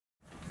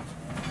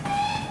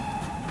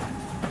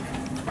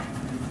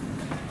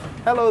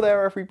Hello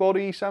there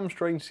everybody, Sam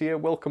Strange here,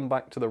 welcome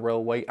back to the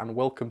Railway and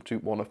welcome to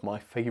one of my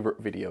favourite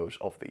videos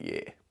of the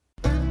year.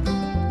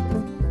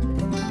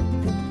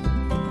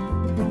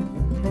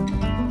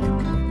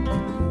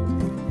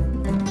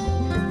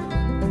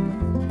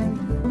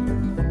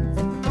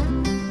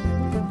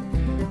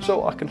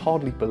 So I can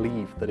hardly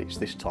believe that it's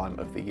this time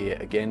of the year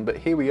again, but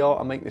here we are.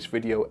 I make this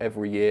video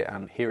every year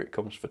and here it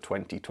comes for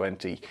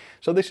 2020.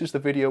 So this is the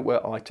video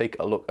where I take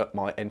a look at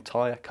my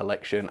entire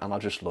collection, and I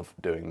just love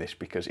doing this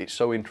because it's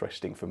so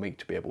interesting for me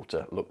to be able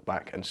to look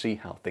back and see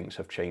how things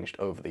have changed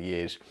over the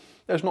years.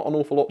 There's not an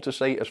awful lot to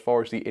say as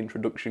far as the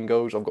introduction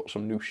goes. I've got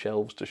some new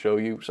shelves to show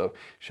you, so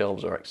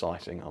shelves are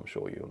exciting, I'm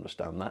sure you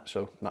understand that,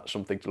 so that's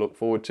something to look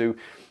forward to.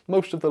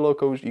 Most of the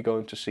locos you're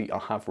going to see I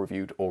have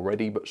reviewed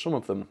already, but some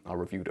of them I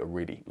reviewed a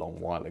really long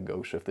while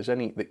ago, so if there's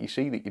any that you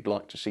see that you'd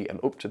like to see an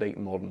up-to-date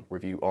modern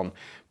review on,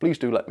 please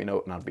do let me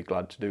know and I'd be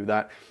glad to do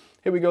that.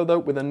 Here we go though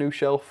with a new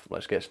shelf,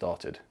 let's get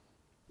started.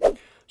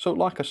 So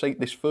like I say,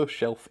 this first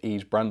shelf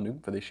is brand new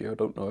for this year. I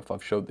don't know if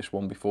I've showed this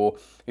one before.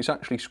 It's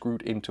actually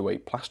screwed into a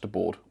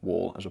plasterboard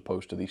wall as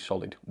opposed to the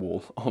solid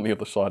wall on the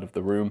other side of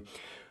the room.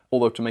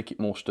 Although to make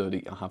it more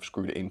sturdy, I have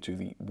screwed it into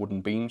the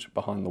wooden beams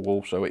behind the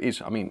wall. So it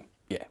is, I mean,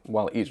 yeah,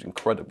 while it is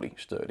incredibly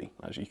sturdy,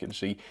 as you can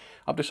see,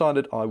 I've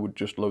decided I would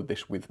just load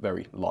this with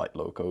very light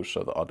locos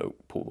so that I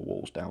don't pull the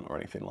walls down or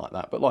anything like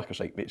that. But like I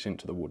say, it's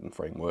into the wooden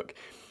framework.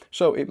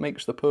 So it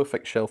makes the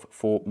perfect shelf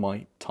for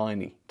my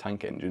tiny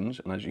tank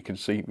engines. And as you can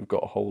see, we've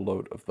got a whole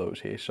load of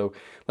those here. So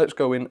let's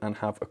go in and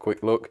have a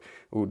quick look.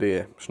 Oh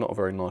dear, it's not a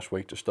very nice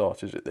way to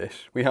start, is it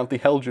this? We have the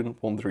Helgen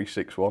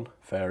 1361,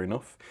 fair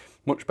enough.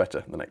 Much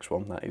better, the next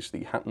one. That is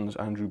the Hatton's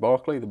Andrew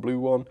Barclay, the blue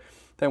one.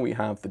 Then we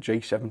have the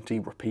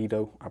J70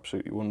 Rapido,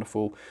 absolutely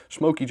wonderful.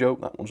 Smoky Joe,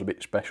 that one's a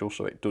bit special,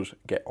 so it does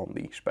get on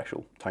the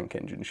special tank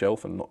engine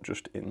shelf and not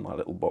just in my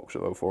little box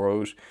of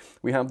 040s.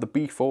 We have the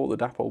B4, the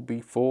Dapo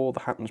B4,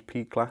 the Hatton's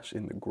P-Class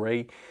in the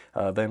grey.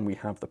 Then we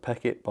have the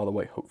Peckett. By the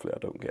way, hopefully I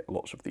don't get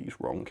lots of these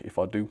wrong. If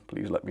I do,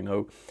 please let me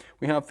know.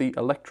 We have the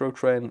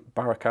Electrotren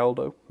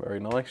Baracaldo, very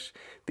nice.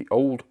 The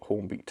old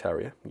Hornby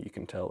Terrier, you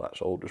can tell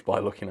that's old just by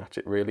looking at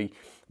it really.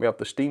 We have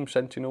the Steam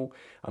Sentinel,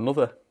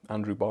 another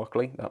Andrew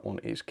Barclay, that one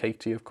is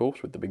KT of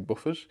course with the big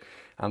buffers,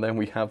 and then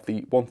we have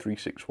the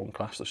 1361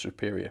 class, the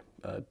superior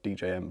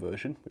DJM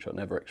version, which I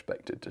never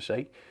expected to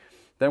say.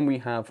 Then we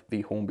have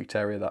the Hornby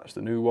Terrier, that's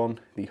the new one,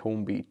 the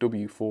Hornby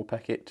W4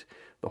 Peckett,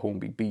 the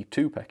Hornby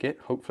B2 Peckett,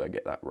 hopefully I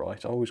get that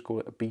right, I always call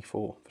it a B4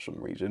 for some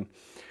reason.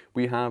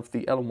 We have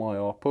the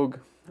LMYR Pug,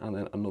 and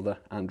then another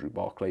Andrew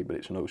Barclay, but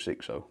it's an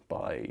 060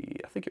 by,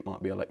 I think it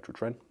might be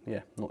Electrotren,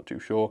 yeah, not too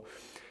sure.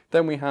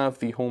 Then we have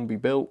the Hornby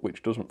Bill,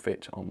 which doesn't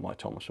fit on my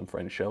Thomas &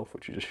 Friends shelf,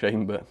 which is a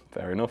shame, but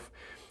fair enough.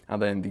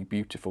 And then the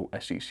beautiful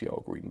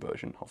SECR green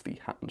version of the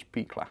Hatton's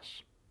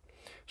P-Class.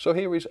 So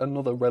here is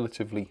another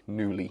relatively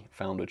newly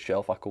founded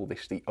shelf. I call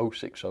this the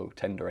 060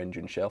 tender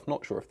engine shelf.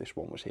 Not sure if this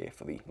one was here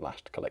for the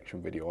last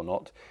collection video or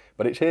not,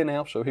 but it's here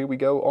now, so here we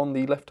go. On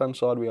the left hand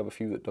side we have a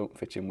few that don't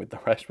fit in with the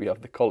rest. We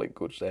have the Colic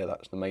goods there,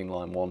 that's the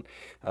mainline one.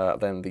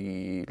 Then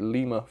the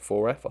Lima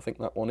 4F, I think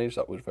that one is.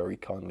 That was very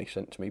kindly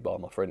sent to me by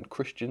my friend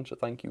Christian, so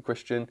thank you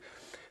Christian.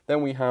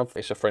 Then we have,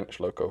 it's a French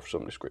loco of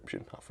some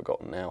description, I've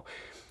forgotten now.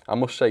 I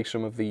must say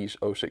some of these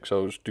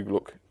 060s do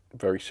look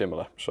very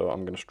similar, so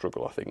I'm going to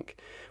struggle, I think.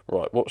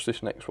 Right, what's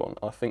this next one?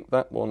 I think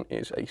that one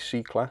is a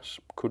C-Class,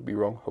 could be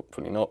wrong,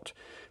 hopefully not.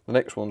 The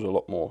next one's a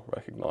lot more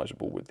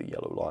recognisable with the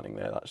yellow lining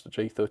there, that's the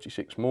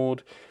J36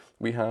 Maud.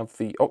 We have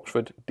the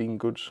Oxford Dean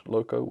Goods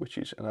loco, which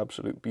is an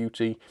absolute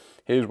beauty.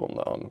 Here's one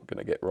that I'm going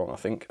to get wrong, I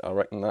think. I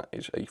reckon that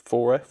is a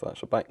 4F,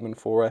 that's a Bachmann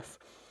 4F.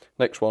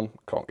 Next one,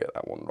 can't get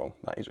that one wrong,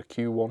 that is a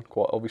Q1,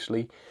 quite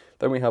obviously.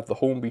 Then we have the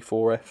Hornby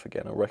 4F,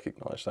 again I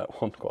recognise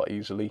that one quite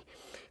easily.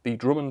 The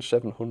Drummond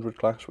 700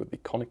 class with the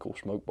conical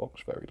smoke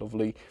box, very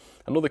lovely.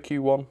 Another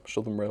Q1,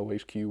 Southern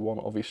Railways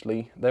Q1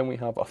 obviously. Then we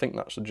have, I think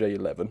that's the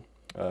J11,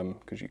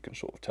 because you can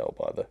sort of tell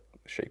by the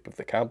shape of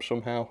the cab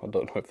somehow. I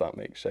don't know if that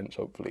makes sense,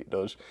 hopefully it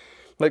does.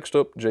 Next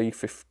up,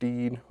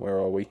 J15, where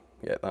are we?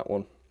 Yeah, that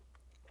one.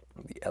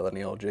 The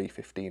LNER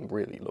J15,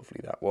 really lovely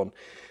that one.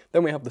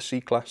 Then we have the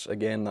C-Class,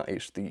 again that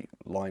is the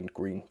lined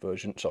green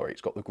version, sorry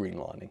it's got the green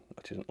lining,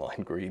 that isn't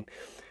lime green.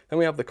 Then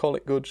we have the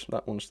Colic goods,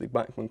 that one's the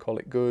Bachmann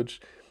Colic goods.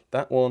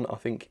 That one I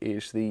think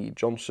is the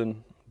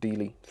Johnson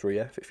Dealey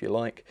 3F if you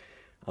like.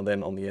 And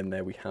then on the end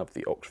there we have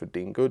the Oxford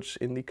Dean goods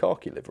in the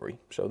khaki livery.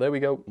 So there we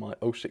go, my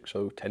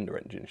 060 tender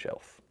engine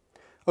shelf.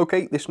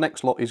 Okay, this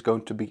next lot is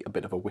going to be a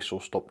bit of a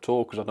whistle-stop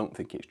tour because I don't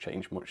think it's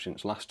changed much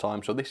since last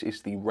time. So this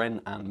is the Wren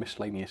and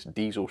Miscellaneous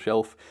Diesel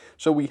shelf.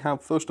 So we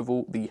have, first of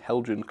all, the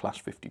Helgen Class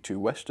 52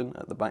 Western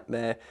at the back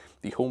there,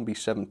 the Hornby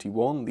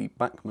 71, the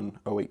Bachmann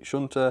 08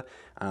 Shunter,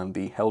 and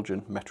the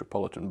Helgen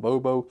Metropolitan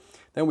Bobo.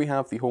 Then we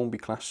have the Hornby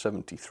Class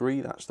 73,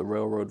 that's the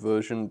railroad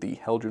version, the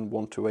Helgen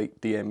 128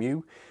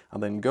 DMU,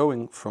 and then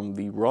going from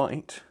the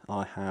right,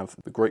 I have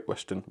the Great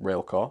Western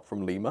Railcar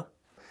from Lima.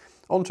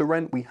 On to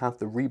Wren, we have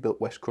the rebuilt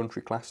West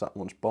Country class, that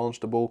one's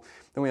Barnstable.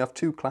 Then we have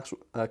two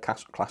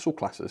castle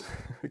classes,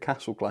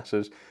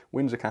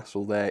 Windsor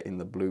Castle there in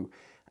the blue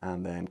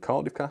and then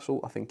Cardiff Castle,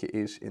 I think it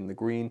is, in the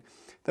green.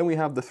 Then we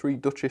have the 3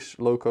 Duchess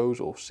locos,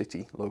 or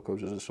City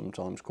locos as they're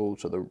sometimes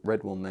called. So the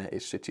red one there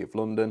is City of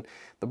London,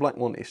 the black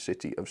one is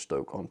City of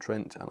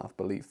Stoke-on-Trent, and I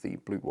believe the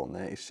blue one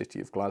there is City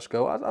of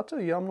Glasgow. I'll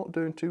tell you, I'm not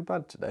doing too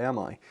bad today, am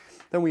I?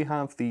 Then we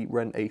have the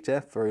Wren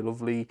 8F, very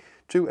lovely.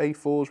 2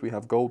 A4s, we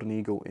have Golden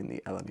Eagle in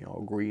the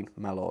LNER green,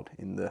 Mallard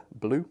in the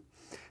blue.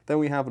 Then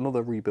we have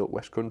another rebuilt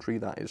West Country,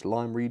 that is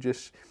Lyme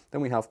Regis.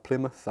 Then we have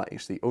Plymouth, that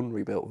is the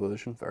unrebuilt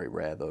version, very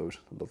rare those,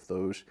 love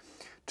those.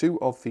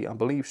 2 of the, I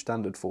believe,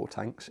 standard 4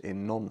 tanks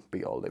in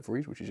non-BR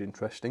liveries, which is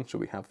interesting. So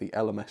we have the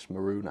LMS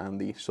Maroon and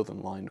the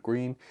Southern Lined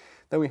Green.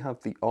 Then we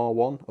have the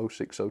R1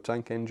 060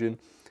 tank engine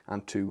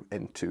and 2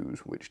 N2s,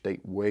 which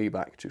date way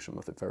back to some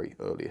of the very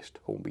earliest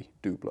Hornby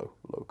Dublo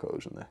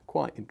locos, and they're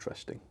quite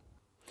interesting.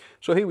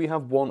 So here we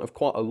have one of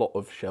quite a lot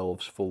of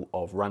shelves full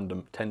of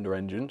random tender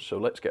engines, so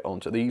let's get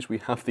on to these. We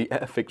have the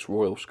Airfix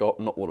Royal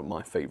Scot, not one of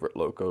my favourite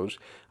locos,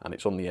 and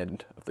it's on the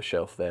end of the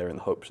shelf there in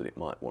the hopes that it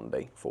might one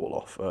day fall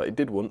off. It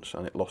did once,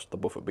 and it lost the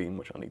buffer beam,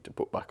 which I need to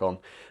put back on.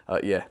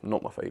 Yeah,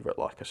 not my favourite,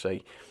 like I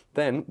say.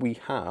 Then we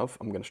have,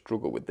 I'm going to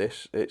struggle with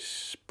this,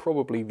 it's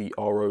probably the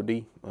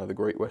ROD, the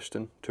Great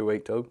Western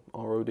 280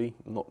 ROD,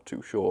 not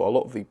too sure. A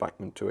lot of the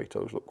Bachmann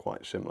 280s look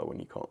quite similar when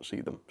you can't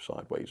see them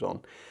sideways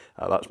on.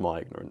 That's my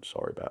ignorance,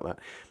 sorry about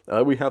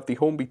that. We have the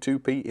Hornby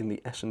 2P in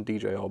the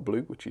S&DJR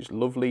blue, which is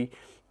lovely.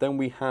 Then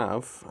we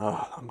have,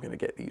 I'm going to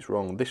get these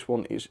wrong, this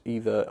one is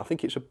either, I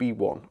think it's a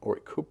B1, or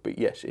it could be,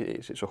 yes it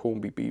is, it's a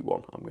Hornby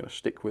B1. I'm going to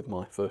stick with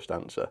my first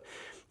answer.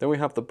 Then we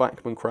have the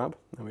Bachmann Crab,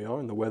 there we are,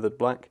 in the weathered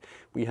black.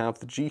 We have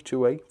the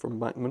G2A from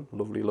Bachmann,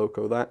 lovely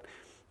loco that.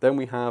 Then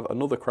we have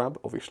another Crab,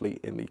 obviously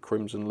in the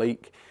Crimson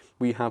Lake.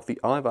 We have the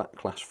IVAT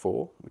Class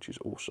 4, which is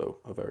also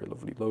a very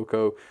lovely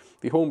loco.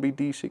 The Hornby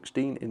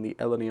D16 in the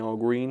LNER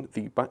green,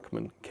 the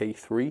Bachmann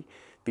K3,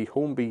 the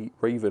Hornby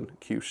Raven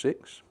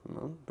Q6,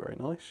 very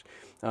nice.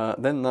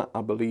 Then that,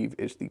 I believe,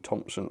 is the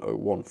Thompson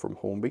 01 from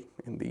Hornby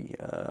in the,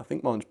 I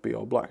think mine's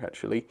BR black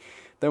actually.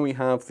 Then we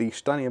have the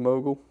Stania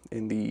Mogul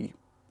in the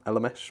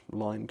LMS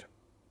lined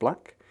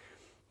black.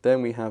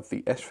 Then we have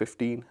the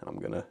S15, and I'm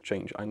going to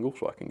change angle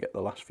so I can get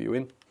the last few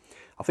in.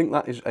 I think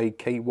that is a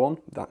K1,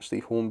 that's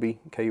the Hornby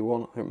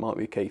K1, it might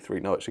be a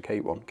K3, no it's a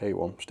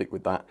K1, stick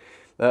with that.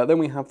 Then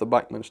we have the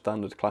Bachmann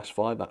Standard Class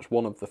 5, that's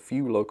one of the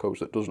few locos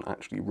that doesn't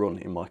actually run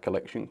in my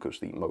collection because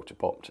the motor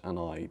popped and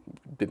I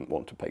didn't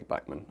want to pay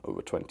Bachmann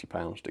over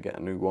 £20 to get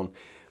a new one.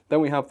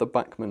 Then we have the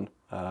Bachmann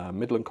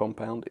Midland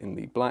Compound in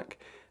the black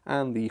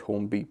and the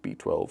Hornby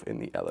B12 in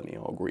the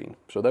LNER green.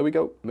 So there we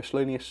go,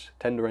 miscellaneous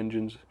tender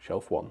engines,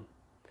 shelf 1.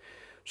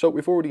 So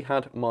we've already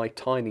had my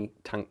tiny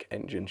tank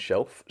engine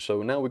shelf,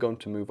 so now we're going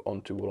to move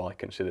on to what I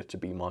consider to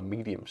be my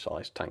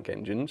medium-sized tank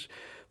engines.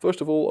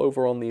 First of all,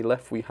 over on the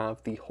left we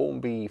have the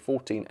Hornby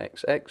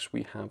 14XX,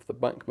 we have the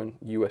Bachmann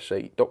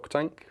USA dock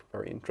tank,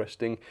 very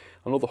interesting,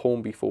 another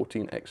Hornby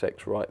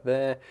 14XX right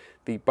there,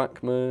 the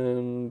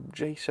Bachmann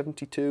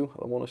J72,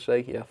 I want to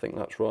say, yeah I think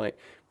that's right,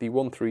 the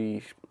no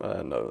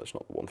that's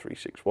not the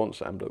 1361,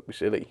 Sam, don't be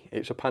silly,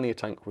 it's a pannier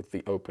tank with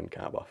the open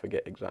cab, I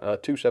forget exactly,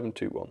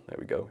 2721, there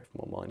we go, if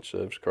my mind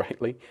serves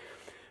correctly.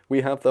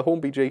 We have the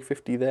Hornby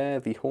J50 there,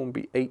 the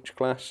Hornby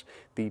H-Class,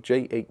 the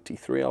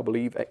J83 I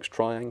believe,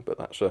 X-Triang, but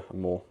that's a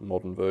more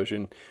modern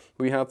version.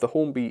 We have the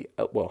Hornby,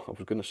 well I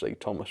was going to say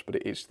Thomas, but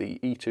it is the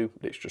E2,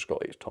 it's just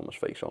got its Thomas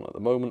face on at the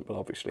moment, but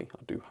obviously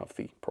I do have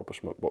the proper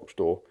smoke box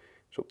door.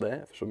 It's up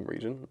there for some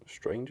reason,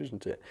 strange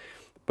isn't it?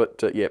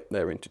 But yeah,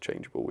 they're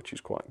interchangeable, which is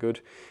quite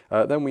good.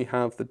 Then we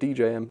have the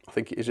DJM, I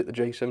think, is it the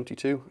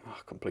J72? Oh,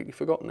 completely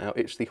forgotten now.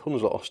 It's the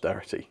Hunslet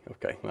Austerity.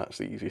 Okay, that's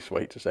the easiest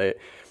way to say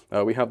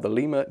it. We have the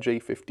Lima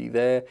J50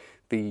 there,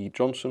 the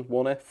Johnson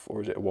 1F,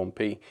 or is it a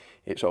 1P?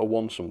 It's a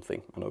 1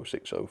 something, an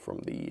 060 from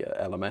the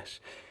LMS.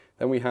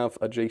 Then we have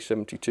a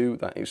J72,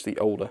 that is the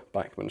older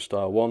Bachmann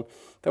style one.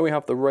 Then we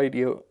have the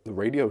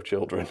Radio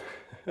Children.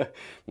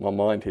 My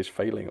mind is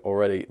failing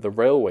already. The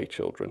Railway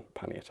Children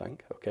pannier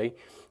tank, okay.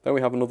 Then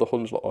we have another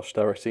Hunslet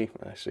Austerity.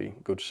 I see,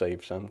 good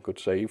save Sam, good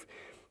save.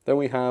 Then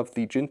we have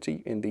the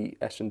Ginty in the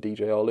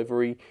S&DJR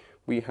livery.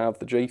 We have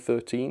the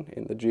J13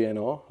 in the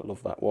GNR, I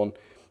love that one.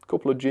 A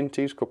couple of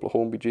Ginties, a couple of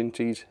Hornby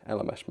Ginties,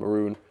 LMS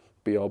Maroon,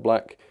 BR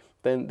Black.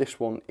 Then this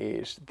one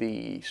is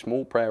the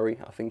Small Prairie,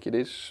 I think it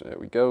is, there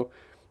we go.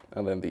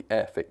 And then the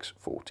Airfix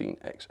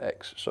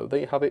 14XX. So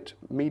there you have it,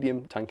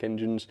 medium tank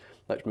engines.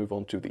 Let's move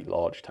on to the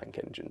large tank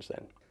engines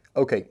then.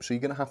 Okay, so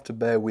you're going to have to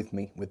bear with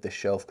me with this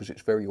shelf because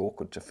it's very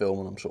awkward to film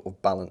and I'm sort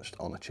of balanced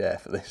on a chair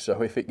for this.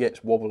 So if it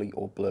gets wobbly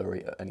or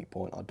blurry at any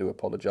point, I do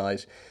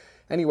apologise.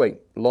 Anyway,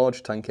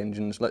 large tank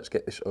engines, let's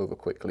get this over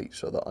quickly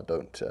so that I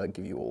don't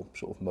give you all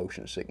sort of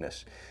motion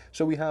sickness.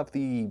 So we have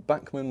the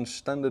Bachmann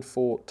Standard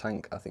 4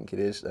 tank, I think it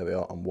is. There we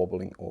are, I'm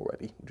wobbling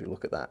already. Would you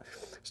look at that?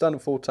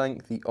 Standard 4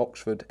 tank, the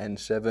Oxford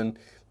N7,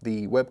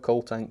 the Webb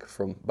Coal tank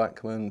from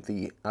Bachmann,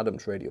 the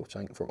Adams Radio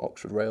tank from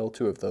Oxford Rail,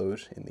 2 of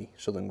those in the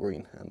Southern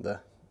Green and the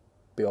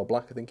BR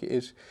Black, I think it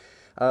is.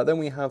 Then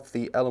we have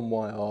the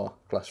LMYR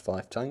Class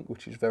 5 tank,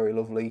 which is very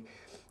lovely.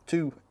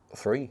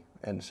 3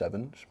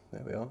 N7s,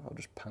 there we are, I'll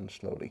just pan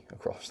slowly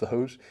across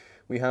those.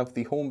 We have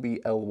the Hornby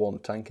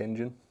L1 tank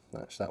engine.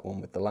 That's that one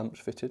with the lamps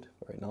fitted,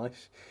 very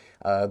nice.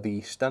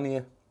 The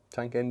Stanier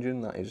tank engine,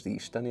 that is the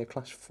Stanier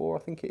Class 4, I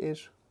think it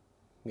is.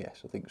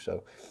 Yes, I think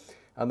so.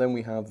 And then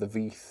we have the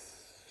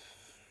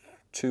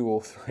V2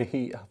 or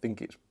 3, I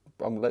think it's,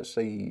 let's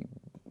say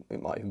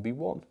it might even be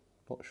 1,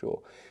 not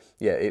sure.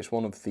 Yeah, it's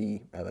one of the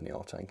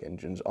LNER tank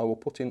engines. I will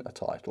put in a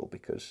title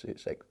because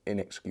it's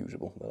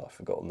inexcusable that I've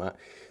forgotten that.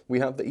 We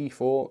have the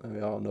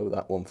E4, I'll know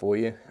that one for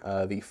you.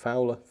 The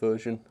Fowler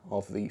version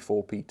of the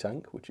 4P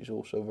tank, which is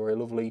also very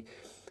lovely.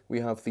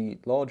 We have the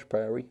large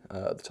Prairie.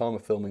 At the time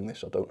of filming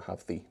this, I don't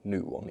have the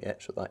new one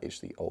yet, so that is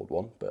the old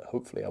one, but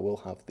hopefully I will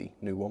have the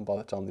new one by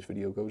the time this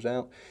video goes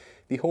out.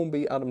 The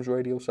Hornby Adams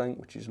radial tank,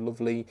 which is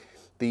lovely.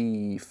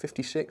 The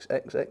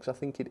 56XX, I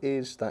think it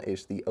is, that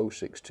is the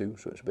 062,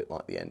 so it's a bit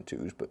like the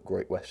N2s, but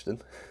Great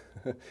Western.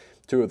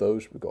 Two of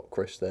those, we've got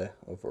Chris there,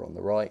 over on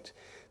the right.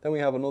 Then we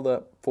have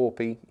another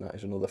 4P, that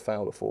is another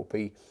Fowler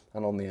 4P,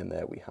 and on the end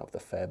there we have the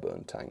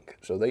Fairburn tank.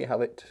 So there you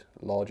have it,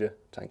 larger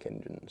tank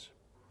engines.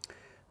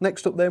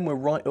 Next up then, we're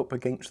right up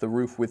against the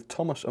roof with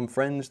Thomas and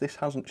Friends. This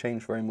hasn't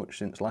changed very much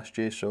since last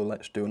year, so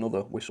let's do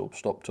another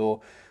whistle-stop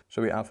tour.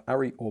 So we have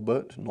Harry or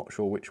Bert, not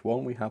sure which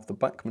one. We have the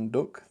Bachmann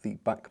Duck, the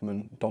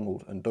Bachmann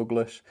Donald and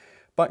Douglas,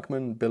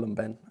 Bachmann Bill and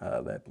Ben,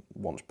 they're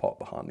one's part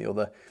behind the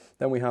other.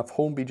 Then we have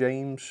Hornby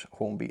James,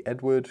 Hornby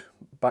Edward,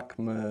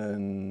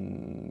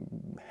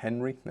 Bachmann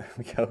Henry, there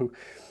we go.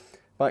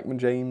 Bachmann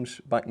James,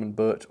 Bachmann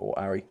Bert or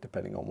Harry,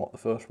 depending on what the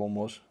first one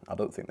was. I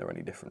don't think they're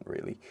any different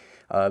really.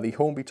 The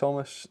Hornby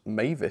Thomas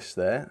Mavis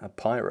there, a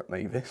pirate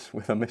Mavis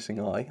with a missing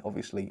eye.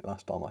 Obviously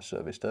last time I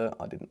serviced her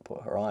I didn't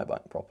put her eye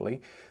back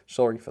properly.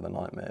 Sorry for the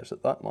nightmares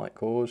that might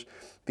cause.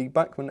 The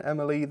Bachmann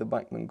Emily, the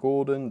Bachmann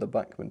Gordon, the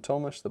Bachmann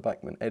Thomas, the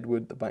Bachmann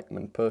Edward, the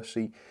Bachmann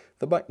Percy,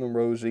 the Bachmann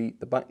Rosie,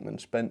 the Bachmann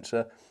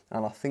Spencer,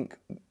 and I think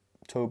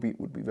Toby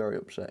would be very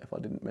upset if I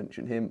didn't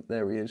mention him.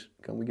 There he is.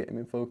 Can we get him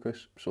in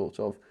focus? Sort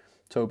of.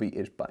 Toby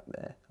is back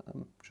there,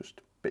 just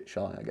a bit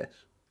shy I guess.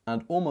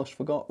 And almost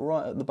forgot,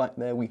 right at the back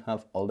there we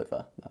have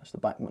Oliver. That's the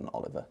Bachmann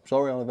Oliver.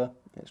 Sorry Oliver,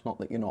 it's not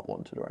that you're not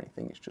wanted or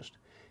anything, it's just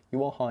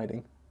you are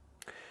hiding.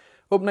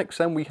 Up next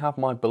then we have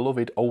my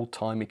beloved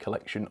old-timey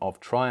collection of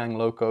Triang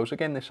locos.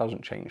 Again, this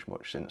hasn't changed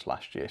much since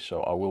last year,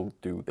 so I will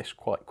do this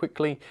quite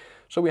quickly.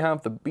 So we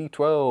have the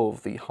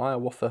B12, the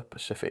Hiawatha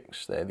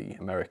Pacifics, they're the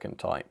American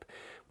type.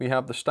 We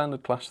have the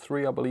Standard Class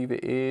 3, I believe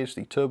it is,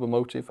 the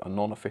Turbomotive, a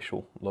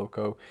non-official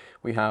loco.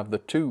 We have the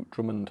two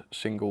Drummond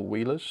single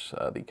wheelers,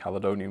 the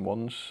Caledonian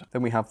ones.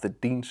 Then we have the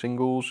Dean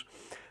singles.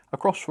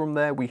 Across from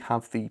there we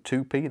have the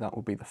 2P, that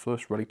will be the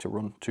first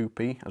ready-to-run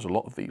 2P, as a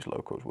lot of these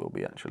locos will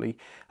be actually.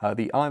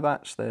 The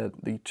IVATs, they're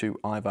the two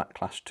IVAT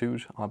Class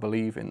 2s, I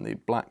believe, in the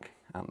black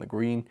and the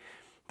green.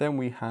 Then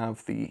we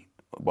have the,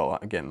 well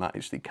again that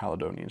is the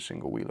Caledonian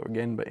single wheeler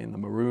again, but in the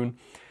maroon.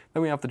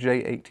 Then we have the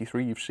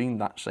J83, you've seen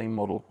that same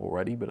model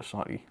already, but a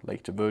slightly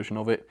later version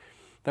of it.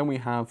 Then we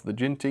have the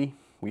Ginty,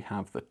 we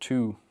have the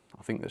two,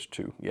 I think there's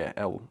two, yeah,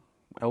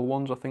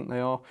 L1s I think they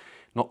are,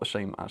 not the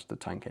same as the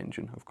tank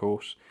engine of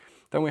course.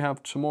 Then we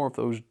have some more of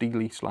those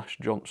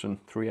Dealey/Johnson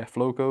 3F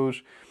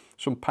locos,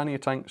 some pannier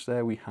tanks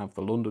there. We have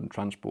the London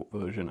Transport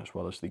version as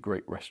well as the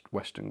Great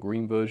Western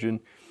Green version.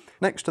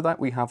 Next to that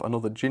we have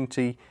another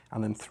Ginty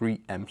and then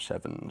three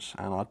M7s,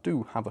 and I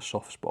do have a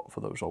soft spot for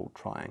those old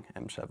Triang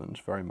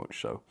M7s, very much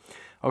so.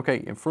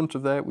 Okay, in front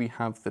of there we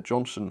have the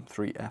Johnson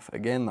 3F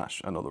again,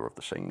 that's another of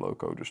the same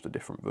loco, just a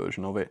different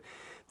version of it.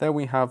 There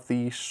we have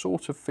the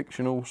sort of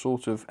fictional,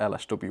 sort of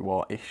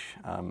LSWR-ish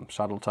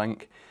saddle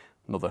tank,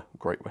 another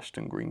Great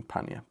Western Green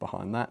pannier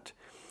behind that.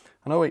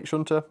 An 08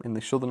 shunter in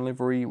the southern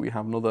livery. We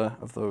have another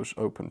of those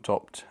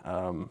open-topped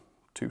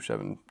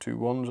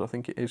 2721s, I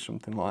think it is,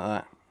 something like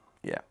that.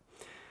 Yeah.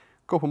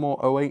 A couple more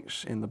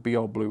 08s in the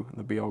BR blue and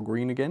the BR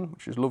green again,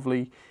 which is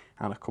lovely.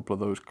 And a couple of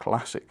those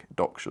classic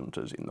dock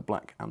shunters in the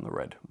black and the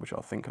red, which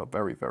I think are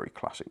very, very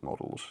classic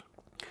models.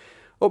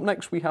 Up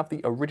next we have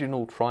the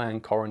original Triang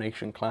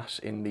Coronation class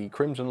in the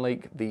Crimson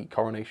Lake, the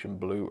Coronation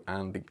Blue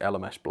and the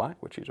LMS Black,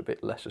 which is a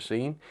bit lesser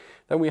seen.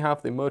 Then we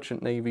have the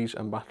Merchant Navies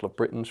and Battle of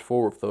Britons,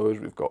 four of those.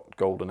 We've got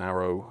Golden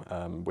Arrow,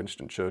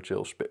 Winston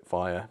Churchill,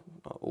 Spitfire,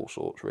 all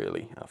sorts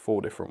really,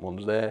 four different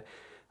ones there.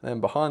 And then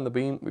behind the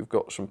beam we've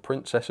got some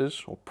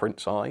Princesses, or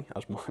Prince Eye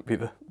as might be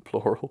the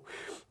plural.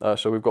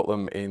 So we've got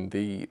them in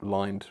the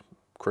lined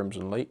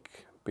Crimson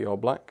Lake, BR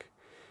Black.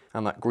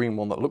 And that green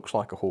one that looks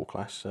like a Hall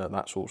class,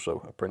 that's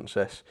also a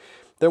Princess.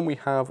 Then we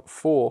have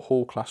four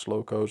Hall class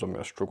locos. I'm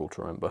going to struggle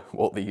to remember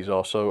what these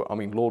are. So, I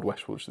mean, Lord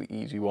Westwood's the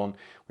easy one.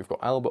 We've got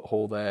Albert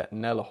Hall there,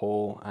 Nella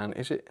Hall, and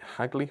is it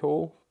Hagley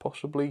Hall,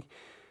 possibly?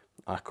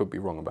 I could be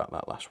wrong about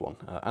that last one.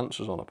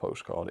 Answers on a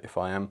postcard if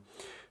I am.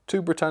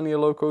 Two Britannia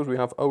locos, we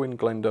have Owen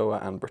Glendower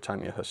and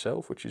Britannia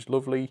herself, which is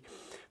lovely.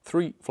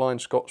 Three Flying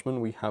Scotsmen,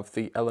 we have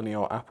the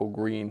LNER Apple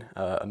Green,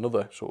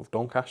 another sort of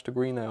Doncaster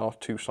Green. They are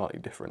two slightly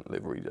different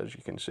liveries, as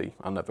you can see.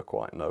 I never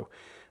quite know.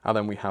 And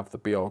then we have the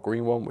BR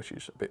Green one, which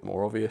is a bit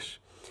more obvious.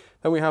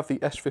 Then we have the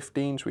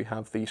S15s, we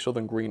have the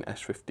Southern Green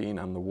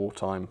S15 and the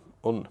Wartime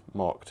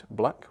Unmarked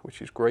Black,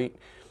 which is great.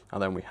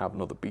 And then we have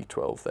another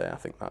B12 there. I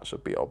think that's a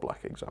BR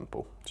Black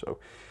example. So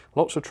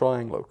lots of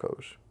trying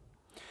locos.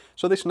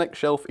 So this next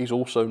shelf is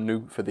also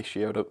new for this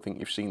year. I don't think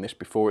you've seen this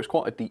before. It's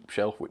quite a deep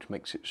shelf, which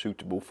makes it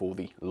suitable for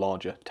the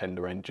larger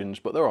tender engines,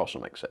 but there are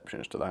some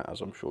exceptions to that, as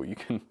I'm sure you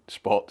can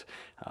spot.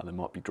 They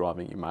might be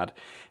driving you mad.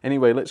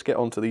 Anyway, let's get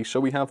on to these. So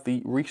we have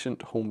the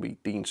recent Hornby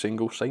Dean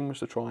single, same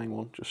as the trying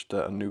one, just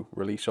a new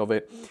release of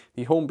it.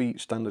 The Hornby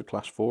Standard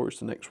Class 4 is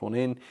the next one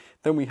in.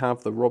 Then we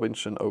have the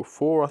Robinson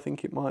 04, I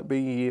think it might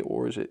be,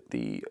 or is it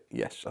the,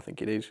 yes, I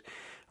think it is.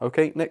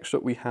 Okay, next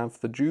up we have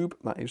the Jube,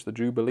 that is the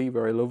Jubilee,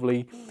 very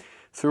lovely.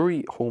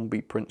 3 Hornby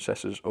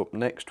Princesses up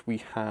next.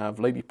 We have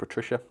Lady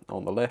Patricia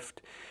on the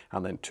left,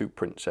 and then 2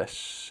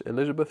 Princess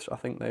Elizabeths, I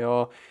think they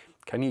are.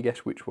 Can you guess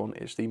which one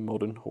is the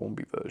modern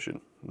Hornby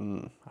version?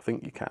 I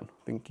think you can.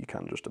 I think you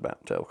can just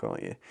about tell,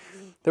 can't you?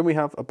 Then we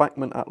have a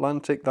Bachmann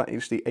Atlantic, that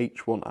is the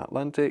H1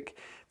 Atlantic.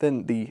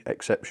 Then the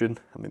exception,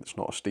 I mean it's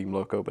not a steam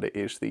loco, but it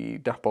is the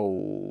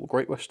Dapol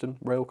Great Western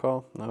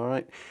railcar,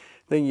 alright.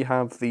 Then you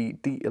have the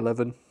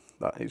D11,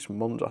 that is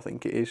Mons, I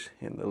think it is,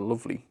 in the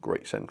lovely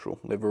Great Central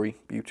livery,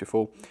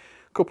 beautiful.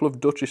 A couple of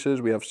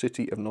Duchesses, we have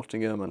City of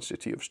Nottingham and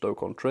City of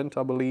Stoke-on-Trent,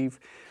 I believe.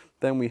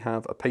 Then we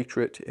have a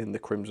Patriot in the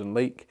Crimson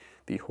Lake,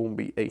 the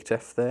Hornby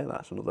 8F there,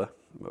 that's another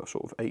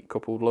sort of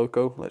 8-coupled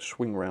loco. Let's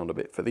swing around a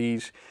bit for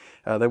these.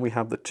 Then we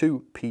have the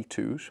 2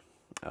 P2s.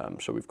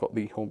 So we've got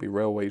the Hornby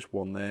Railways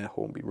one there,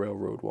 Hornby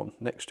Railroad one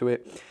next to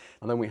it.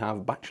 And then we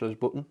have Bachelor's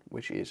Button,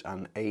 which is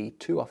an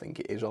A2, I think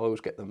it is. I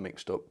always get them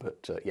mixed up,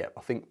 but yeah,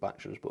 I think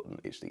Bachelor's Button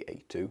is the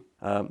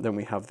A2. Then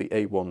we have the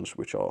A1s,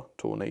 which are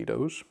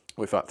Tornadoes.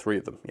 We've had 3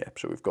 of them, yeah.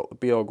 So we've got the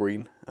BR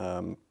Green,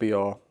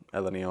 BR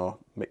LNER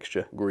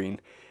Mixture Green,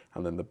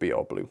 and then the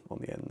BR Blue on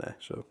the end there.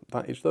 So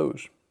that is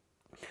those.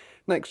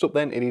 Next up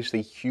then, it is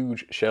the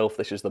huge shelf.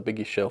 This is the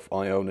biggest shelf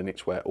I own, and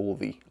it's where all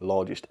the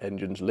largest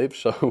engines live.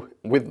 So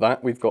with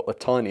that, we've got the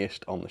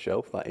tiniest on the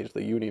shelf. That is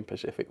the Union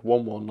Pacific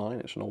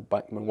 119. It's an old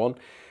Bachmann one.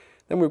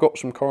 Then we've got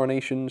some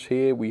coronations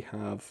here. We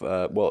have,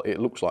 well, it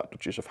looks like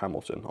Duchess of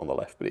Hamilton on the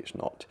left, but it's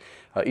not.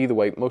 Either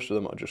way, most of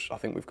them are just, I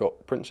think we've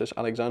got Princess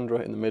Alexandra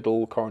in the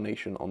middle,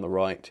 Coronation on the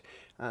right,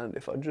 and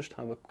if I just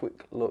have a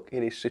quick look,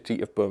 it is City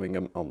of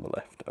Birmingham on the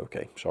left.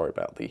 Okay, sorry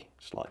about the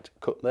slight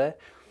cut there.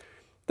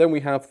 Then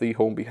we have the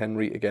Hornby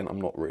Henry. Again, I'm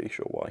not really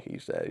sure why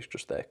he's there. He's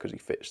just there because he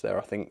fits there,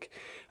 I think.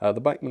 The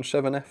Bachmann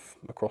 7F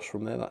across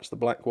from there, that's the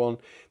black one.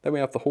 Then we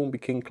have the Hornby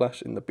King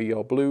Class in the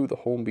BR Blue, the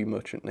Hornby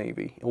Merchant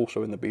Navy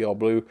also in the BR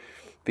Blue,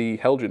 the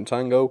Helgen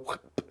Tango.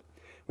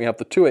 We have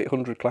the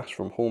 2800 class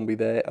from Hornby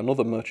there,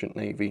 another Merchant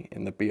Navy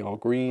in the BR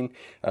Green,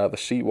 the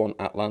C1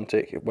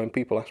 Atlantic. When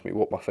people ask me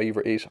what my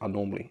favourite is, I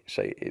normally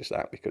say it is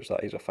that, because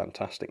that is a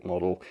fantastic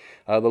model.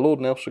 The Lord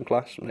Nelson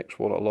class, next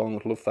one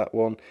along, love that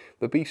one.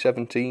 The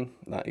B17,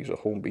 that is a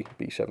Hornby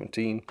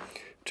B17.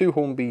 2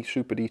 Hornby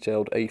super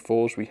detailed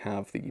A4s. We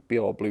have the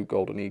BR Blue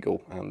Golden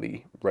Eagle and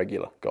the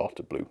regular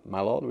Garter Blue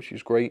Mallard, which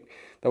is great.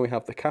 Then we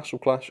have the Castle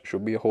class,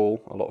 should be a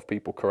Hall. A lot of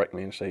people correct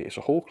me and say it's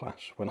a Hall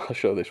class when I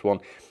show this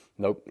one.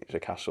 Nope, it's a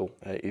Castle.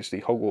 It's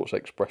the Hogwarts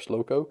Express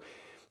loco.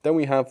 Then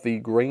we have the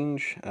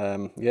Grange.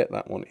 Yeah,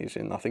 that one is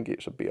in, I think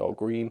it's a BR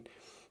Green.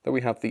 Then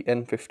we have the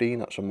N15,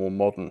 that's a more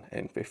modern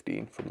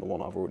N15 from the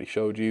one I've already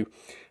showed you.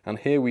 And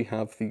here we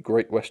have the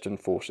Great Western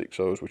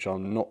 460s, which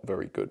I'm not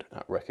very good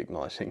at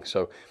recognising,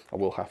 so I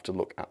will have to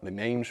look at the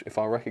names. If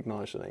I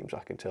recognise the names,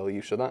 I can tell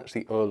you. So that's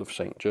the Earl of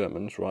St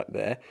Germans right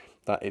there.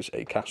 That is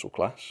a Castle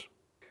class.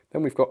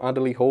 Then we've got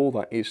Adderley Hall,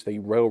 that is the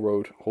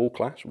Railroad Hall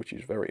class, which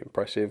is very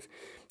impressive.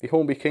 The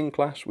Hornby King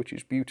class, which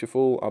is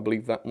beautiful. I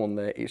believe that one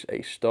there is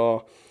a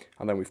Star.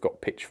 And then we've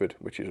got Pitchford,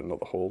 which is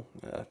another Hall.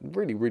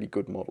 Really, really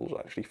good models,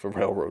 actually, for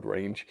railroad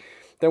range.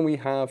 Then we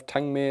have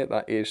Tangmere,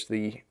 that is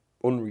the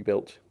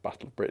unrebuilt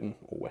Battle of Britain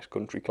or West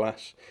Country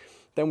class.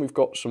 Then we've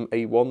got some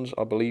A1s.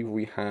 I believe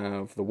we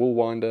have the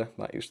Woolwinder,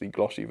 that is the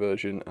glossy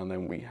version, and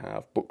then we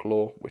have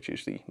Bucklaw, which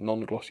is the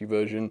non-glossy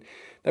version.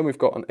 Then we've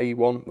got an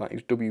A1, that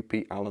is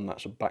WP Allen,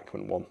 that's a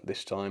Bachmann one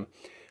this time.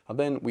 And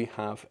then we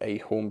have a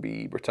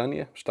Hornby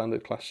Britannia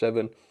Standard Class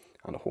 7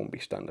 and a Hornby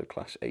Standard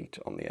Class 8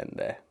 on the end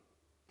there.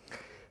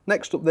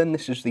 Next up then,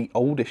 this is the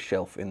oldest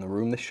shelf in the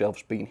room. This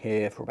shelf's been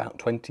here for about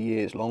 20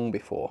 years, long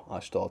before I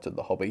started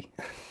the hobby.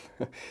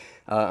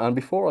 And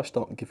before I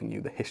start giving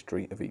you the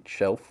history of each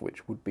shelf,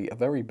 which would be a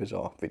very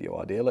bizarre video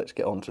idea, let's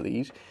get on to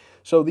these.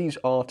 So these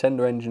are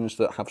tender engines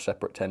that have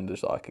separate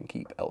tenders that I can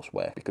keep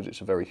elsewhere because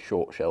it's a very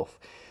short shelf.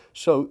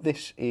 So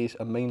this is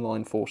a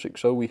mainline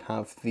 460. We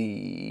have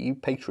the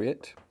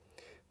Patriot,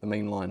 the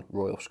mainline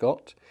Royal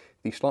Scot,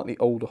 the slightly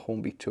older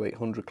Hornby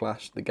 2800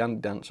 class, the Gandhi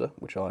Dancer,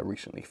 which I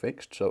recently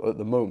fixed, so at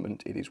the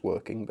moment it is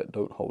working, but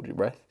don't hold your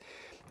breath.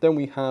 Then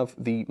we have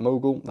the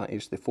Mogul, that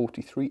is the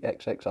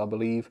 43XX I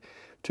believe,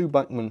 2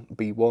 Bachmann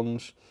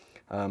B1s,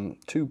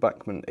 2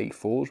 Bachmann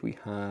A4s, we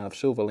have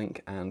Silverlink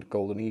and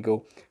Golden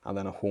Eagle, and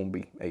then a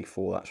Hornby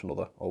A4, that's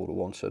another older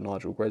one, Sir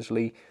Nigel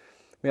Gresley.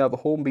 We have a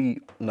Hornby,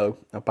 no,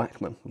 a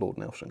Bachmann Lord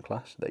Nelson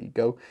class, there you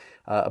go.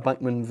 A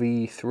Bachmann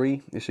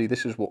V3, you see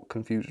this is what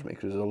confuses me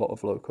because there's a lot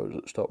of locos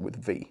that start with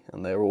V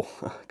and they're all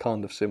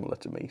kind of similar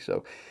to me.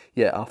 So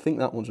yeah, I think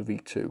that one's a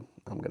V2,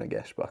 I'm going to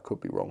guess, but I could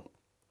be wrong.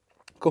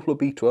 A couple of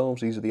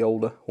B12s, these are the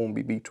older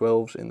Hornby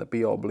B12s in the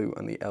BR blue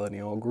and the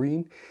LNER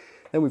green.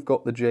 Then we've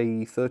got the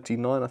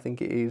J39, I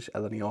think it is,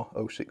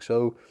 LNER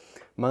 060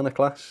 Manor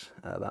class.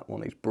 That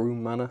one is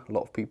Broom Manor, a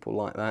lot of people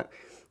like that.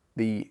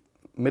 The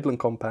Midland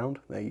Compound,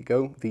 there you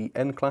go. The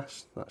N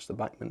class, that's the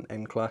Bachmann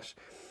N class.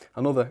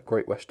 Another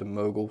Great Western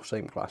Mogul,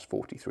 same class,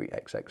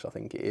 43XX I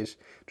think it is,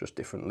 just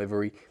different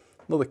livery.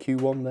 Another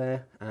Q1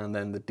 there, and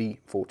then the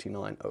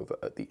D49 over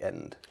at the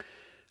end.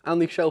 And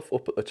the shelf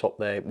up at the top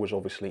there was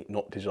obviously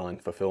not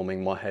designed for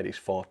filming. My head is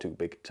far too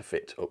big to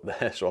fit up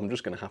there, so I'm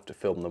just going to have to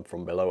film them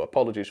from below.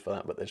 Apologies for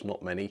that, but there's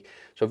not many.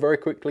 So very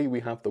quickly, we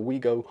have the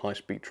WeGo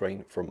high-speed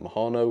train from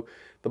Mahano,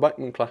 the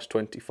Bachmann Class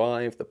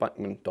 25, the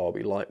Bachmann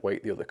Derby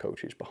Lightweight, the other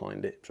coaches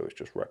behind it, so it's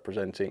just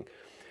representing.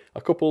 A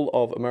couple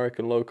of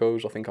American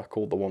locos. I think I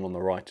called the one on the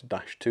right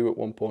Dash 2 at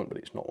one point, but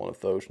it's not one of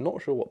those.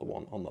 Not sure what the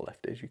one on the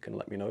left is. You can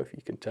let me know if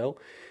you can tell.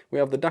 We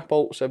have the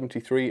Dapol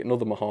 73,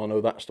 another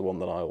Mahano. That's the one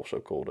that I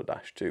also called a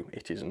Dash 2.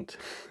 It isn't.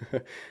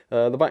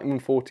 The Bachmann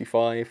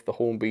 45, the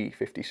Hornby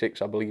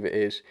 56, I believe it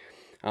is.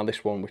 And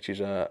this one, which is,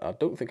 I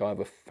don't think I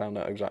ever found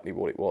out exactly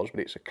what it was,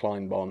 but it's a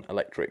Kleinbahn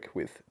electric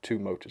with 2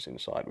 motors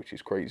inside, which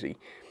is crazy.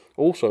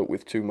 Also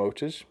with 2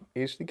 motors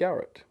is the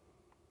Garrett.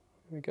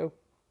 There we go.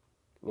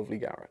 Lovely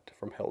Garrett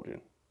from Helgen.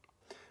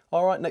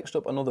 Alright, next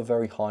up, another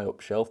very high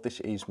up shelf.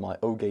 This is my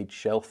O-gauge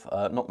shelf.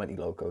 Not many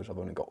locos, I've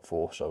only got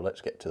 4, so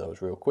let's get to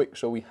those real quick.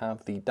 So we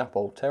have the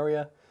Dapol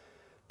Terrier,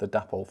 the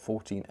Dapol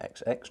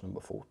 14XX, number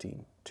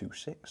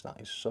 1426.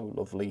 That is so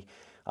lovely.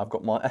 I've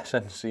got my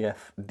SNCF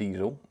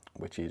diesel,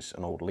 which is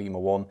an old Lima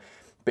one.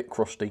 Bit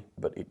crusty,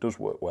 but it does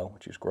work well,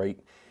 which is great.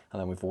 And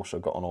then we've also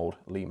got an old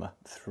Lima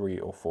 3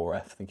 or 4F, I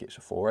think it's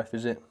a 4F,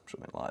 is it?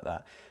 Something like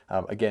that.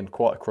 Again,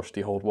 quite a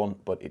crusty old one,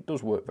 but it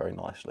does work very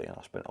nicely, and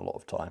I spent a lot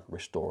of time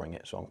restoring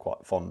it, so I'm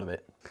quite fond of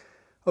it.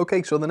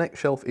 Okay, so the next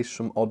shelf is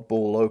some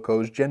oddball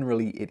locos.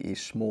 Generally, it is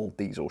small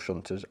diesel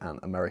shunters and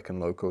American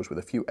locos with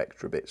a few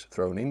extra bits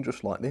thrown in,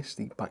 just like this,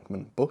 the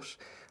Bachmann bus.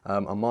 I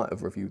might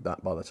have reviewed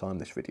that by the time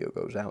this video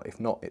goes out.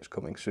 If not, it's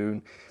coming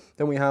soon.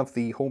 Then we have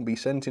the Hornby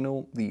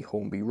Sentinel, the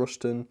Hornby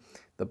Ruston,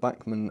 the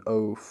Bachmann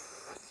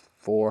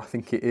 04, I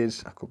think it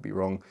is, I could be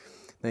wrong.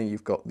 Then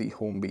you've got the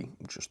Hornby,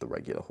 just the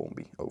regular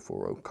Hornby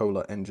 040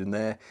 Kohler engine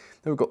there.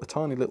 Then we've got the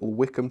tiny little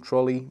Wickham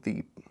trolley,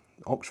 the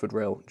Oxford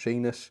Rail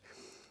Janus.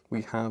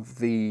 We have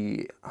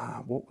the,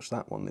 what was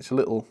that one? It's a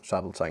little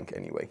saddle tank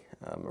anyway,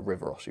 a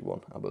River Rossi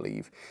one, I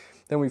believe.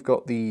 Then we've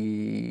got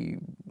the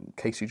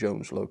Casey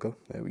Jones loco,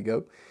 there we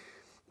go.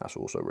 That's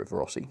also River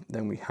Rossi.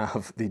 Then we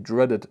have the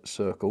dreaded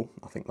Circle.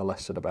 I think the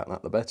less said about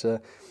that, the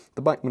better.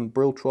 The Bachmann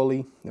Brill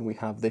Trolley. Then we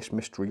have this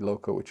mystery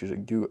loco, which is a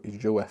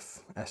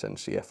UF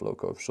SNCF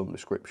loco of some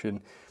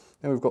description.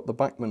 Then we've got the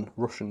Bachmann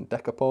Russian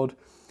Decapod.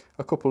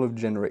 A couple of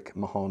generic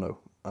Mahano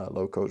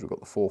locos. We've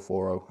got the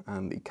 440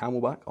 and the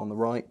Camelback on the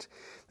right.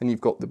 Then you've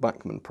got the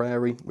Bachmann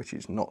Prairie, which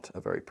is not a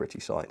very pretty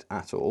sight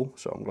at all.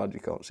 So I'm glad you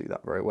can't see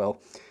that very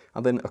well.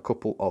 And then a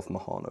couple of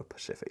Mahano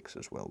Pacifics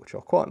as well, which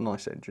are quite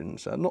nice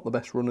engines. Not the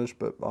best runners,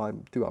 but I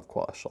do have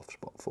quite a soft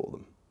spot for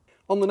them.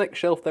 On the next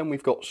shelf then,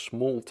 we've got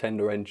small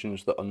tender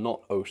engines that are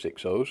not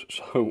 060s.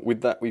 So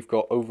with that, we've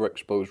got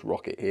overexposed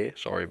rocket here.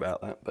 Sorry about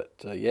that, but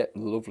yeah,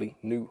 lovely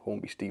new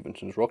Hornby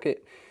Stevenson's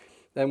rocket.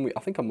 Then I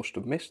think I must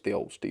have missed the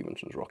old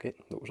Stevenson's rocket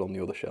that was on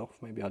the other shelf.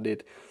 Maybe I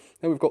did.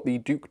 Then we've got the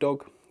Duke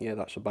Dog. Yeah,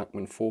 that's a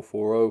Bachmann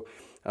 440.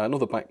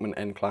 Another Bachmann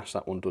N-Class.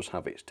 That one does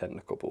have its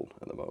tender coupled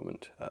at the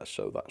moment,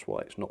 so that's why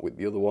it's not with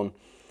the other one.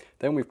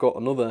 Then we've got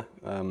another,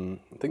 I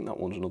think that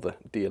one's another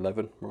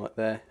D11 right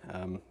there.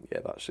 Yeah,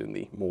 that's in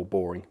the more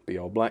boring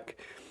BR Black.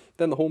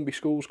 Then the Hornby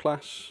Schools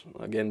class,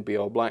 again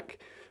BR Black.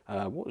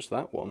 What was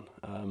that one?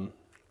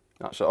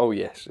 Oh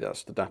yes,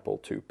 that's the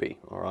Dapol 2P,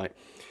 all right.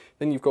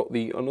 Then you've got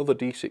another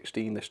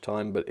D16 this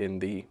time, but in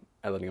the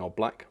LNER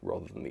Black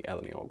rather than the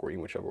LNER Green,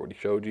 which I've already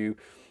showed you.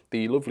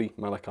 The lovely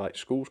Malachite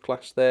Schools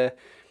class there.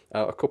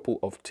 A couple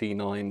of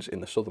T9s in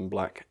the Southern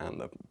Black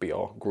and the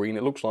BR Green.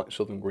 It looks like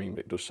Southern Green,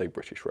 but it does say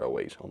British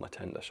Railways on the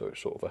tender, so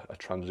it's sort of a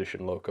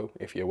transition loco,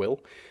 if you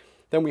will.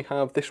 Then we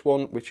have this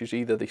one, which is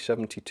either the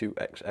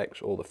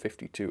 72XX or the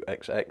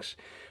 52XX.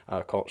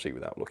 I can't see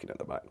without looking at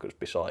the back, because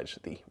besides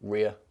the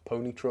rear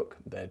pony truck,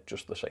 they're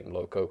just the same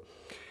loco.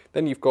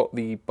 Then you've got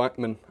the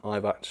Bachmann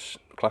IVATS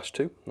Class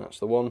 2, that's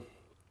the one.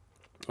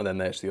 And then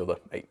there's the other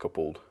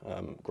 8-coupled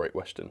Great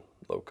Western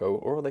loco,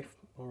 or are they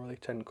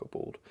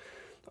 10-coupled?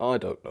 I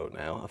don't know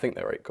now. I think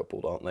they're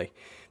 8-coupled, aren't they?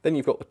 Then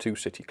you've got the 2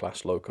 City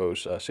class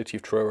locos, City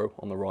of Truro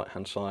on the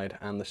right-hand side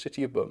and the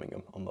City of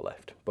Birmingham on the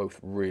left. Both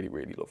really,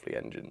 really lovely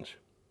engines.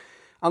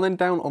 And then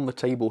down on the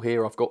table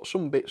here, I've got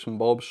some bits and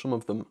bobs. Some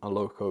of them are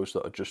locos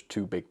that are just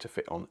too big to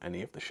fit on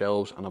any of the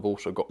shelves, and I've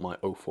also got my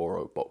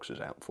 040 boxes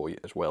out for you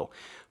as well.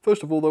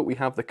 First of all though, we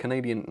have the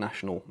Canadian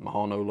National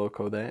Mahano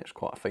loco there. It's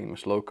quite a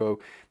famous loco.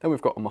 Then we've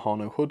got a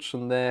Mahano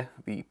Hudson there,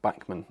 the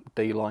Bachmann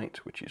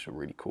Daylight, which is a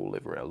really cool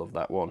livery, I love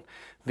that one.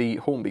 The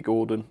Hornby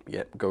Gordon,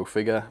 yep, go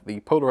figure. The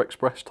Polar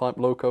Express type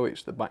loco,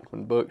 it's the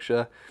Bachmann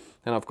Berkshire.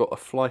 Then I've got a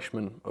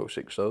Fleischmann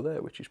 060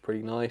 there, which is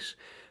pretty nice.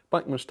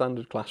 Bachmann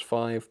Standard Class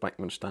 5,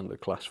 Bachmann Standard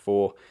Class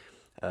 4,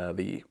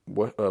 the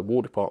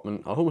War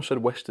Department, I almost said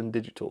Western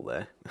Digital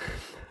there.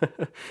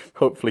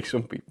 Hopefully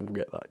some people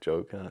get that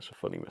joke, that's a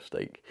funny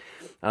mistake.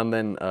 And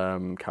then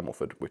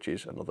Camelford, which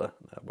is another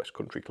West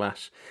Country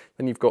class.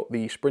 Then you've got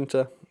the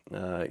Sprinter,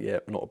 yeah,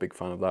 not a big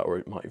fan of that, or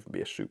it might even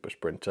be a Super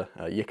Sprinter.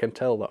 You can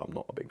tell that I'm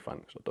not a big fan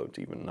because I don't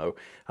even know.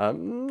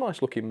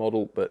 Nice looking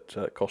model, but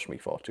cost me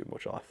far too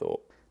much, I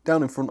thought.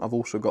 Down in front, I've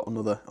also got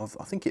another,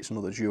 I think it's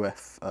another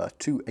GUF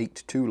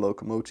 282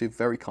 locomotive,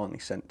 very kindly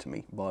sent to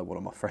me by one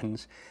of my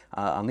friends.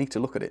 I'll need to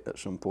look at it at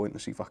some point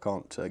and see if I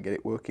can't get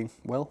it working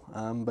well.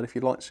 But if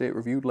you'd like to see it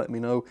reviewed, let me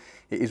know.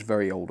 It is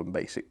very old and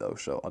basic though,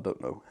 so I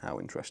don't know how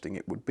interesting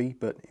it would be,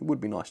 but it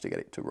would be nice to get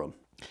it to run.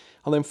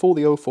 And then for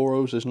the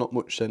 040s, there's not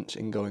much sense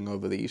in going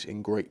over these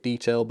in great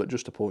detail, but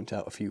just to point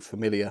out a few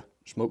familiar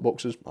smoke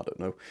boxes, I don't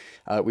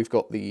know. We've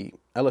got the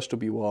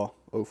LSWR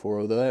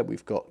 040 there,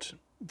 we've got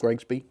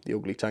Gregsby, the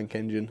ugly tank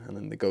engine, and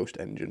then the ghost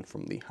engine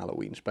from the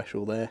Halloween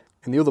special there.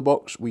 In the other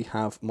box we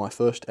have my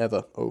first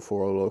ever 040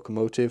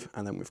 locomotive,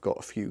 and then we've got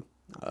a few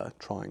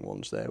trying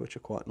ones there which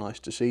are quite nice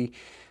to see.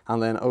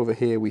 And then over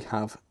here we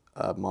have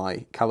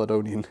my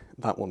Caledonian,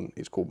 that one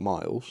is called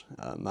Miles,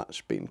 and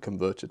that's been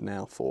converted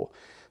now for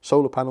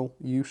solar panel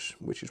use,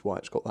 which is why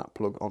it's got that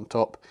plug on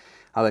top.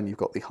 And then you've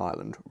got the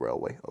Highland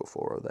Railway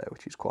 040 there,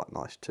 which is quite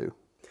nice too.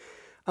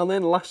 And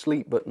then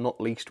lastly but not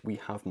least, we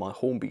have my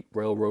Hornby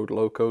Railroad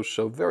locos.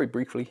 So very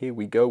briefly, here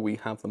we go. We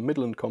have the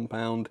Midland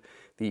Compound,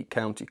 the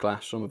County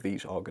class. Some of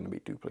these are going to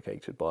be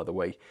duplicated, by the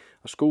way.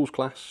 A Schools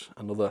class,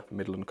 another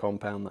Midland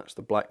Compound, that's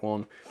the black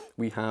one.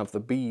 We have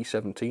the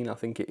B17, I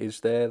think it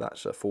is there,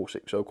 that's a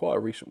 460, quite a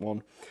recent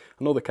one.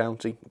 Another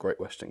County, Great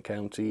Western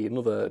County.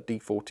 Another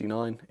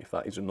D49, if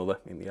that is another,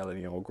 in the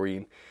LNER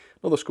green.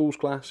 Another Schools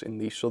class in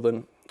the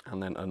Southern.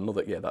 And then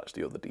another, yeah, that's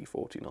the other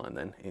D49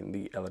 then, in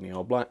the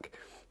LNER black.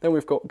 Then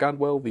we've got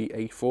Gadwell, the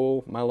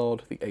A4,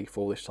 Mallard, the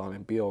A4 this time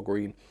in BR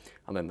green,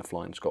 and then the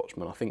Flying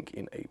Scotsman, I think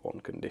in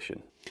A1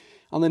 condition.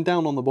 And then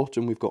down on the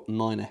bottom we've got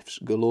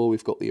 9Fs galore.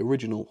 We've got the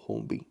original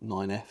Hornby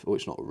 9F, oh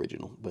it's not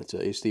original, but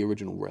it's the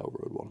original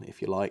railroad one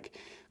if you like.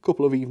 A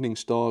couple of Evening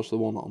Stars, the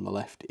one on the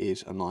left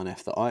is a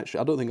 9F that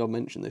I don't think I've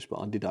mentioned this, but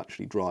I did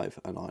actually drive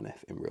a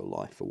 9F in real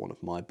life for one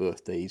of my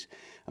birthdays.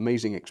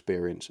 Amazing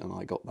experience, and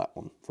I got that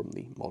one from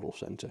the model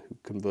centre who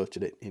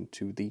converted it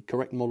into the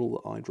correct model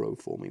that I drove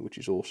for me, which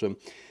is awesome.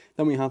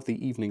 Then we have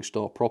the Evening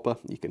Star proper,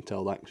 you can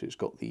tell that because it's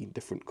got the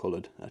different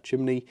coloured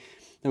chimney.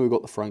 Then we've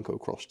got the Franco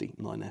Crosty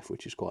 9F,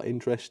 which is quite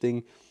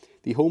interesting.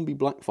 The Hornby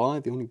Black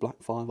 5, the only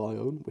Black 5 I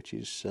own, which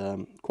is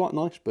quite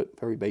nice but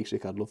very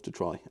basic. I'd love to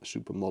try a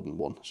super modern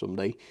one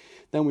someday.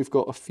 Then we've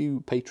got a few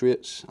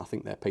Patriots, I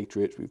think they're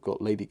Patriots. We've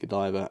got Lady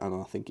Godiva and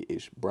I think it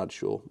is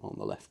Bradshaw on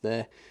the left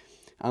there.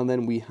 And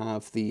then we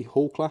have the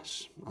Hall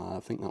class, I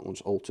think that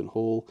one's Alton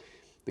Hall.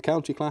 The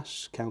County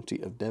class,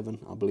 County of Devon,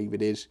 I believe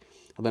it is.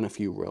 And then a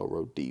few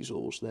railroad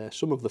diesels there.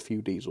 Some of the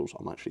few diesels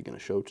I'm actually going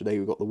to show today.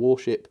 We've got the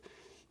Warship,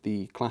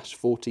 the Class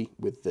 40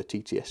 with the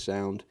TTS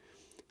sound,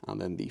 and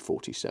then the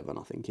 47,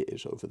 I think it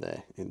is over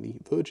there in the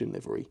Virgin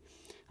livery.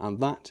 And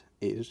that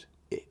is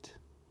it.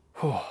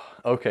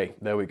 Okay,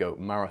 there we go,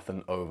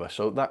 marathon over.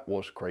 So that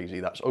was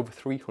crazy. That's over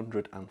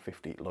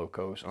 350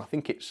 locos, and I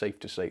think it's safe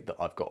to say that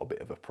I've got a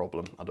bit of a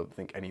problem. I don't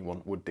think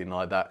anyone would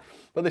deny that.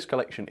 But this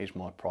collection is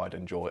my pride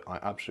and joy. I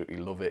absolutely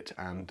love it,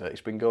 and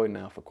it's been going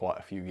now for quite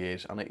a few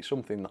years, and it's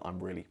something that I'm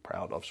really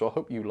proud of. So I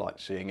hope you like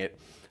seeing it.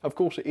 Of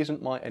course, it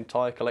isn't my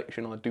entire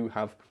collection. I do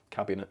have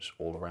cabinets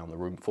all around the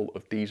room full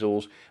of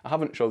diesels. I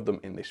haven't showed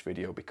them in this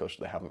video because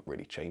they haven't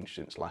really changed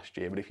since last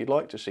year, but if you'd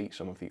like to see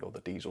some of the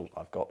other diesels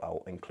I've got,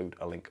 I'll include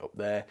a link up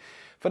there.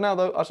 For now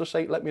though, as I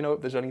say, let me know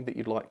if there's any that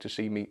you'd like to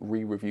see me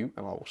re-review,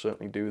 and I will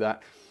certainly do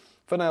that.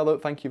 For now though,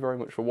 thank you very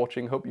much for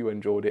watching, hope you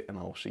enjoyed it, and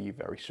I will see you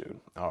very soon.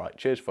 Alright,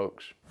 cheers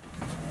folks.